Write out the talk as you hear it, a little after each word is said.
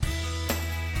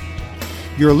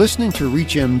You're listening to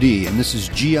ReachMD, and this is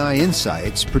GI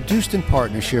Insights, produced in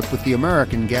partnership with the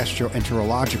American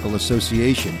Gastroenterological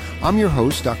Association. I'm your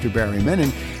host, Dr. Barry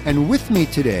Menon, and with me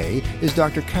today is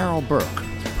Dr. Carol Burke,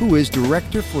 who is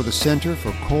Director for the Center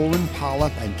for Colon,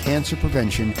 Polyp, and Cancer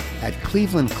Prevention at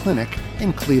Cleveland Clinic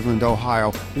in Cleveland,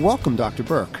 Ohio. Welcome, Dr.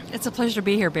 Burke. It's a pleasure to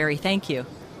be here, Barry. Thank you.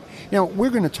 Now, we're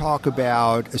going to talk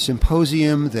about a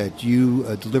symposium that you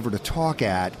delivered a talk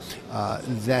at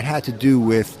that had to do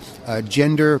with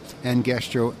gender and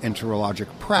gastroenterologic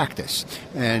practice.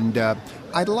 And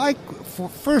I'd like,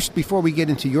 first, before we get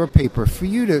into your paper, for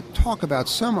you to talk about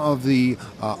some of the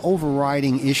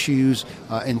overriding issues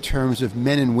in terms of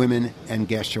men and women and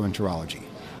gastroenterology.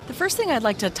 The first thing I'd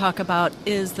like to talk about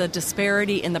is the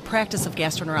disparity in the practice of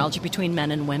gastroenterology between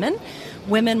men and women.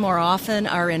 Women more often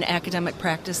are in academic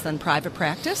practice than private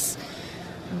practice.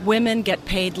 Women get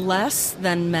paid less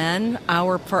than men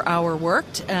hour per hour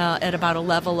worked at about a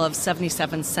level of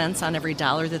 77 cents on every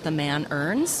dollar that the man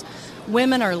earns.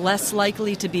 Women are less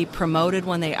likely to be promoted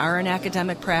when they are in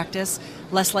academic practice,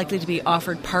 less likely to be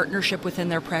offered partnership within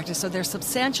their practice. So there's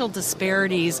substantial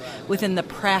disparities within the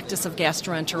practice of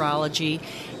gastroenterology,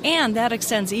 and that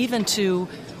extends even to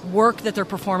work that they're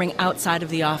performing outside of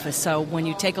the office. So when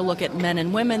you take a look at men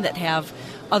and women that have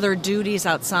other duties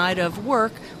outside of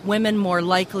work, women more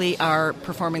likely are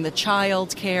performing the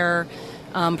child care,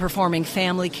 performing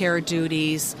family care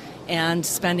duties, and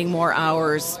spending more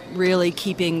hours really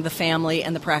keeping the family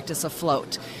and the practice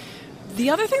afloat.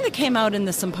 The other thing that came out in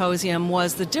the symposium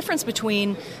was the difference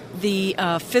between the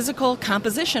physical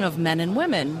composition of men and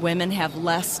women. Women have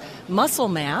less muscle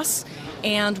mass,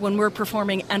 and when we're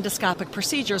performing endoscopic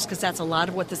procedures, because that's a lot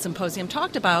of what the symposium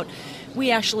talked about,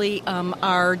 we actually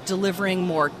are delivering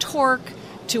more torque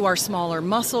to our smaller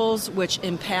muscles, which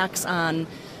impacts on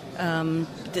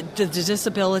the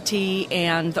disability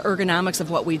and the ergonomics of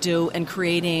what we do and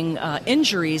creating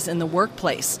injuries in the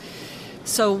workplace.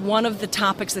 So one of the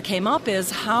topics that came up is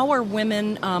how are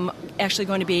women actually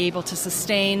going to be able to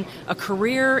sustain a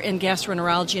career in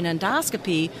gastroenterology and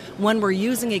endoscopy when we're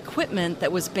using equipment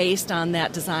that was based on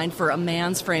that design for a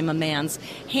man's frame, a man's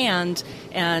hand,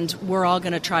 and we're all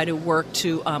going to try to work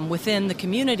to, within the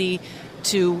community,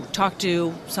 to talk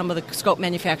to some of the scope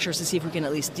manufacturers to see if we can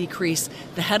at least decrease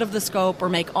the head of the scope or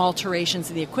make alterations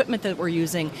to the equipment that we're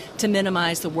using to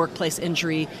minimize the workplace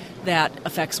injury that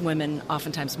affects women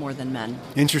oftentimes more than men.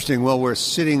 Interesting. Well, we're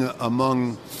sitting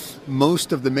among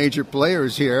most of the major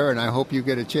players here, and I hope you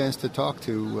get a chance to talk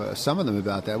to some of them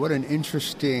about that. What an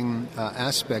interesting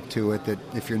aspect to it that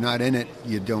if you're not in it,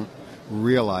 you don't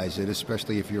realize it,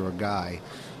 especially if you're a guy.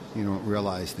 You don't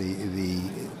realize the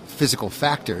physical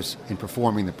factors in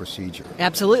performing the procedure.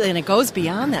 Absolutely, and it goes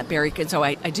beyond that, Barry. So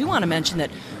I do want to mention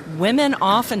that women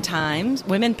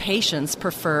patients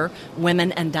prefer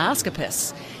women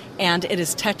endoscopists, and it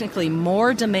is technically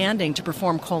more demanding to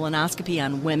perform colonoscopy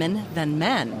on women than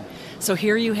men. So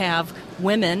here you have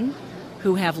women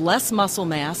who have less muscle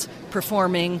mass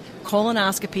performing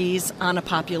colonoscopies on a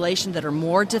population that are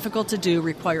more difficult to do,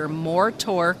 require more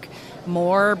torque,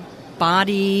 more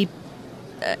body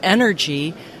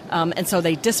energy, and so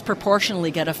they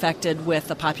disproportionately get affected with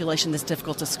a population that's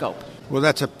difficult to scope. Well,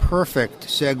 that's a perfect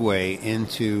segue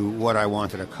into what I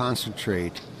wanted to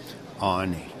concentrate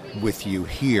on with you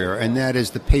here, and that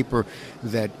is the paper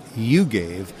that you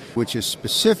gave, which is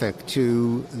specific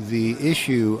to the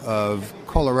issue of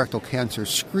colorectal cancer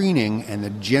screening and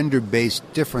the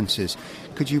gender-based differences.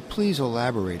 Could you please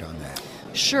elaborate on that?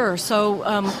 Sure.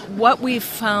 So what we've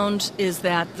found is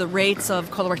that the rates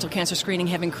of colorectal cancer screening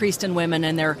have increased in women,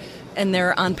 and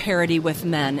they're on parity with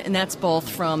men, and that's both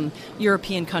from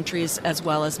European countries as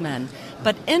well as men.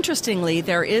 But interestingly,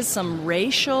 there is some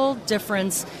racial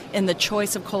difference in the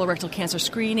choice of colorectal cancer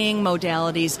screening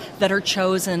modalities that are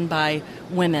chosen by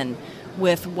women,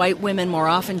 with white women more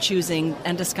often choosing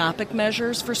endoscopic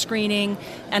measures for screening,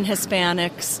 and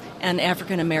Hispanics and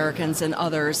African Americans and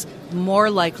others more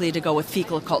likely to go with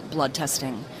fecal occult blood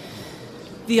testing.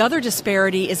 The other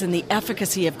disparity is in the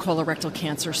efficacy of colorectal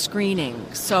cancer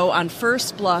screening. So on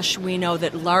first blush, we know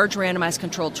that large randomized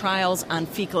controlled trials on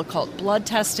fecal occult blood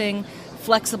testing,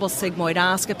 flexible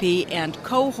sigmoidoscopy, and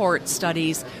cohort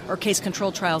studies or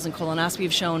case-control trials in colonoscopy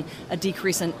have shown a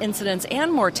decrease in incidence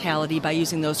and mortality by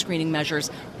using those screening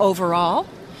measures overall.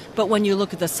 But when you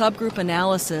look at the subgroup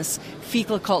analysis,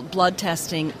 fecal occult blood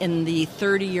testing in the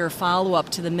 30-year follow-up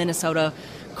to the Minnesota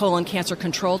colon cancer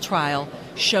control trial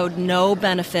showed no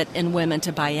benefit in women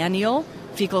to biennial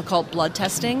fecal occult blood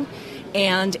testing,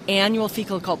 and annual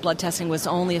fecal occult blood testing was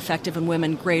only effective in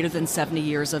women greater than 70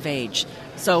 years of age.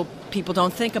 So people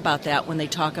don't think about that when they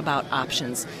talk about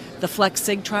options. The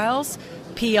FLEX-SIG trials,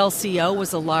 PLCO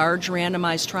was a large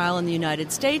randomized trial in the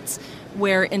United States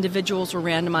where individuals were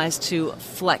randomized to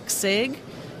FlexSig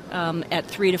at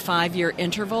 3 to 5 year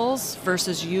intervals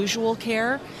versus usual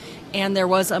care. And there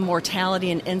was a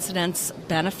mortality and incidence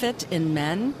benefit in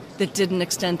men that didn't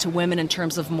extend to women in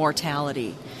terms of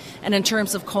mortality. And in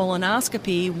terms of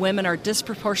colonoscopy, women are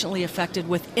disproportionately affected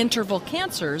with interval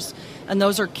cancers, and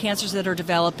those are cancers that are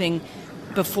developing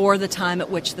before the time at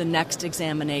which the next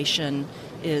examination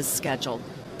is scheduled.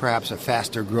 Perhaps a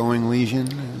faster growing lesion?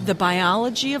 The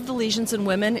biology of the lesions in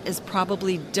women is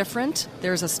probably different.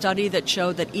 There's a study that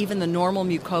showed that even the normal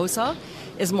mucosa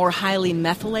is more highly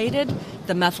methylated.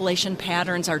 The methylation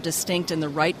patterns are distinct in the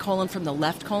right colon from the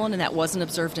left colon, and that wasn't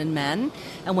observed in men.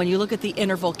 And when you look at the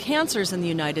interval cancers in the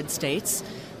United States,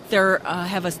 they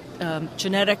have a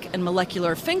genetic and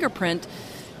molecular fingerprint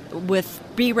with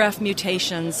BRAF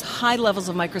mutations, high levels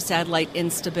of microsatellite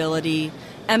instability,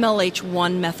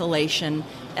 MLH1 methylation,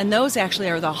 and those actually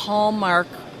are the hallmark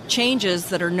changes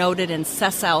that are noted in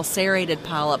sessile serrated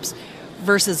polyps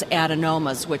versus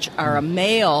adenomas, which are a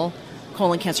male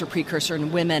colon cancer precursor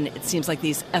in women. It seems like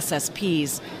these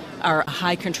SSPs are a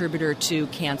high contributor to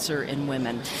cancer in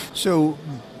women. So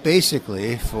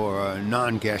basically, for a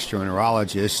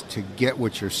non-gastroenterologist, to get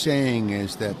what you're saying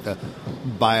is that the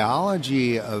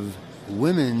biology of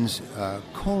women's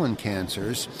colon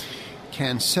cancers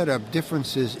can set up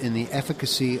differences in the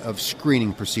efficacy of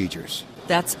screening procedures.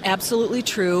 That's absolutely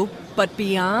true, but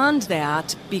beyond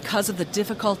that, because of the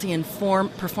difficulty in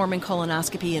performing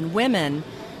colonoscopy in women,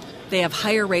 they have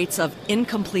higher rates of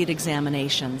incomplete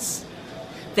examinations.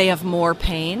 They have more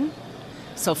pain,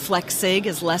 so FlexSig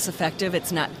is less effective.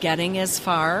 It's not getting as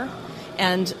far.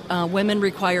 And women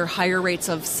require higher rates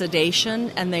of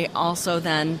sedation, and they also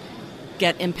then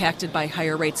get impacted by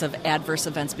higher rates of adverse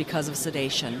events because of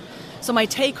sedation. So my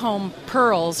take-home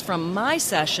pearls from my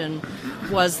session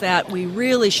was that we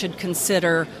really should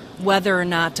consider whether or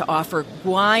not to offer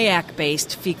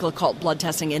guaiac-based fecal occult blood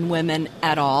testing in women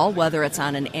at all, whether it's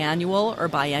on an annual or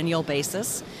biennial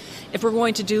basis. If we're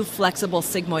going to do flexible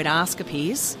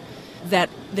sigmoidoscopies, that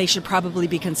they should probably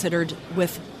be considered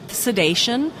with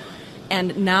sedation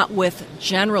and not with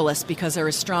generalists, because there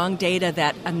is strong data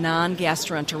that a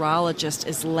non-gastroenterologist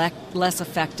is less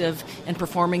effective in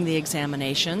performing the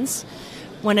examinations.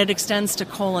 When it extends to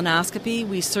colonoscopy,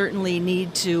 we certainly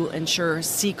need to ensure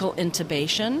cecal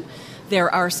intubation.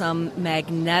 There are some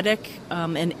magnetic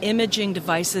and imaging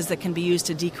devices that can be used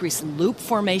to decrease loop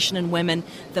formation in women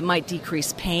that might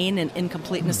decrease pain and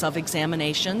incompleteness of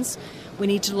examinations. We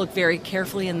need to look very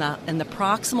carefully in the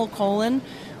proximal colon,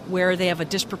 where they have a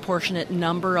disproportionate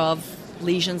number of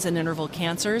lesions and interval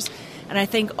cancers. And I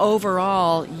think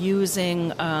overall,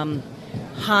 using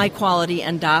high-quality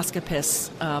endoscopists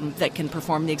that can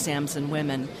perform the exams in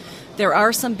women. There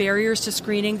are some barriers to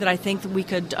screening that I think that we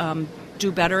could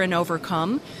do better and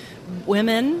overcome.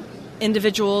 Women,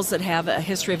 individuals that have a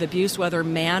history of abuse, whether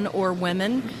man or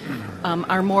women,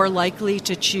 are more likely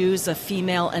to choose a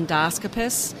female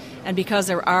endoscopist. And because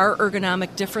there are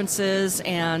ergonomic differences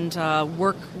and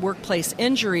workplace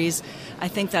injuries, I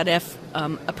think that if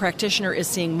a practitioner is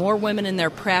seeing more women in their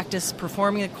practice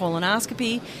performing a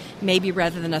colonoscopy, maybe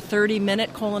rather than a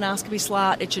 30-minute colonoscopy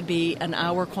slot, it should be an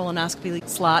hour colonoscopy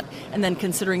slot, and then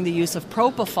considering the use of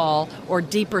propofol or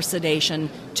deeper sedation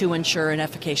to ensure an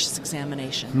efficacious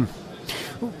examination.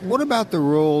 What about the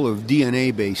role of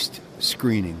DNA-based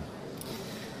screening?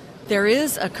 There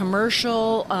is a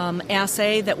commercial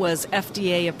assay that was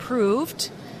FDA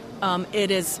approved. It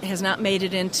has not made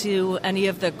it into any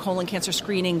of the colon cancer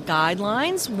screening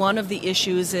guidelines. One of the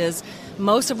issues is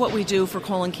most of what we do for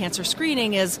colon cancer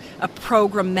screening is a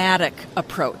programmatic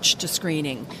approach to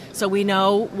screening. So we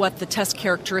know what the test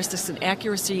characteristics and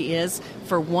accuracy is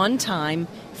for one-time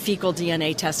fecal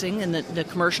DNA testing, and the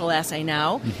commercial assay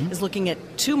now is looking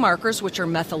at two markers which are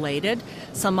methylated,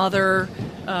 some other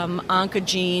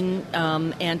oncogene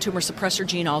and tumor suppressor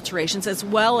gene alterations, as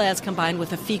well as combined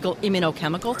with a fecal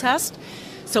immunochemical test.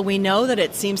 So we know that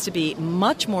it seems to be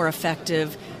much more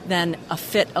effective than a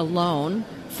FIT alone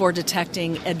for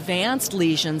detecting advanced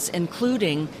lesions,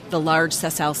 including the large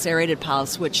sessile serrated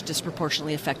polyps, which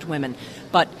disproportionately affect women.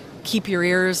 But keep your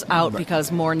ears out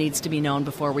because more needs to be known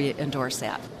before we endorse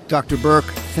that. Dr.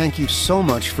 Burke, thank you so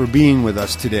much for being with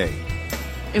us today.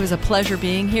 It was a pleasure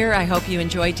being here. I hope you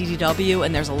enjoyed DDW,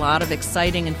 and there's a lot of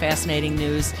exciting and fascinating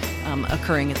news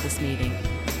occurring at this meeting.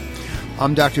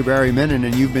 I'm Dr. Barry Menon,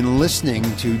 and you've been listening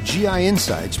to GI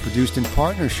Insights, produced in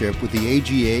partnership with the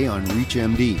AGA on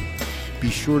ReachMD. Be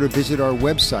sure to visit our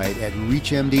website at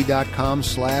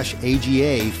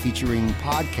reachmd.com/AGA, featuring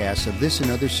podcasts of this and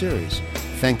other series.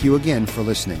 Thank you again for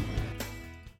listening.